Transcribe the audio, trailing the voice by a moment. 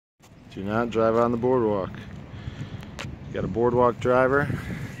Do not drive on the boardwalk. You got a boardwalk driver.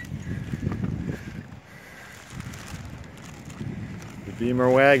 The Beamer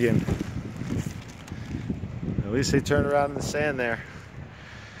wagon. At least they turn around in the sand there.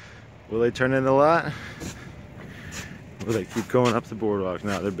 Will they turn in the lot? Will they keep going up the boardwalk?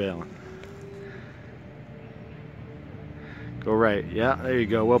 No, they're bailing. Go right. Yeah, there you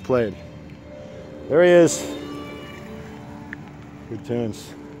go. Well played. There he is. Good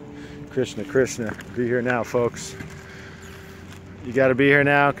tunes. Krishna, Krishna. Be here now, folks. You got to be here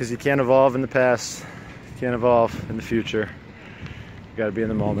now because you can't evolve in the past. You can't evolve in the future. You got to be in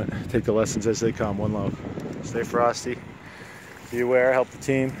the moment. Take the lessons as they come. One love. Stay frosty. Be aware. Help the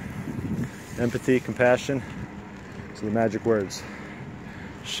team. Empathy, compassion. So the magic words.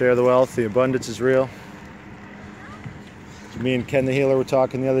 Share the wealth. The abundance is real. Me and Ken the healer were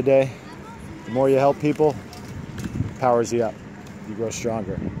talking the other day. The more you help people, it powers you up. You grow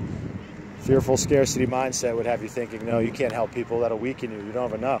stronger. Fearful scarcity mindset would have you thinking, no, you can't help people. That'll weaken you. You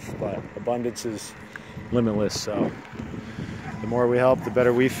don't have enough. But abundance is limitless. So the more we help, the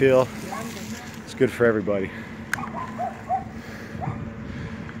better we feel. It's good for everybody.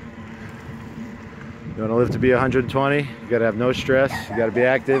 You want to live to be 120? You got to have no stress. You got to be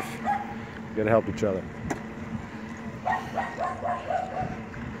active. You got to help each other.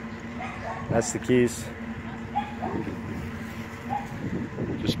 That's the keys.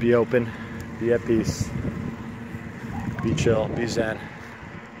 Just be open, be at peace, be chill, be zen,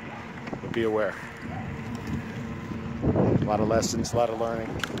 but be aware. A lot of lessons, a lot of learning,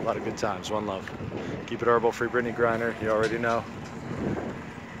 a lot of good times. One love. Keep it herbal, free Brittany Griner. You already know.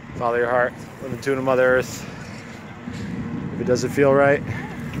 Follow your heart, live in tune with Mother Earth. If it doesn't feel right,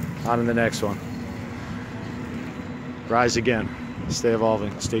 on to the next one. Rise again. Stay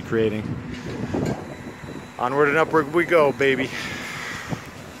evolving, stay creating. Onward and upward we go, baby.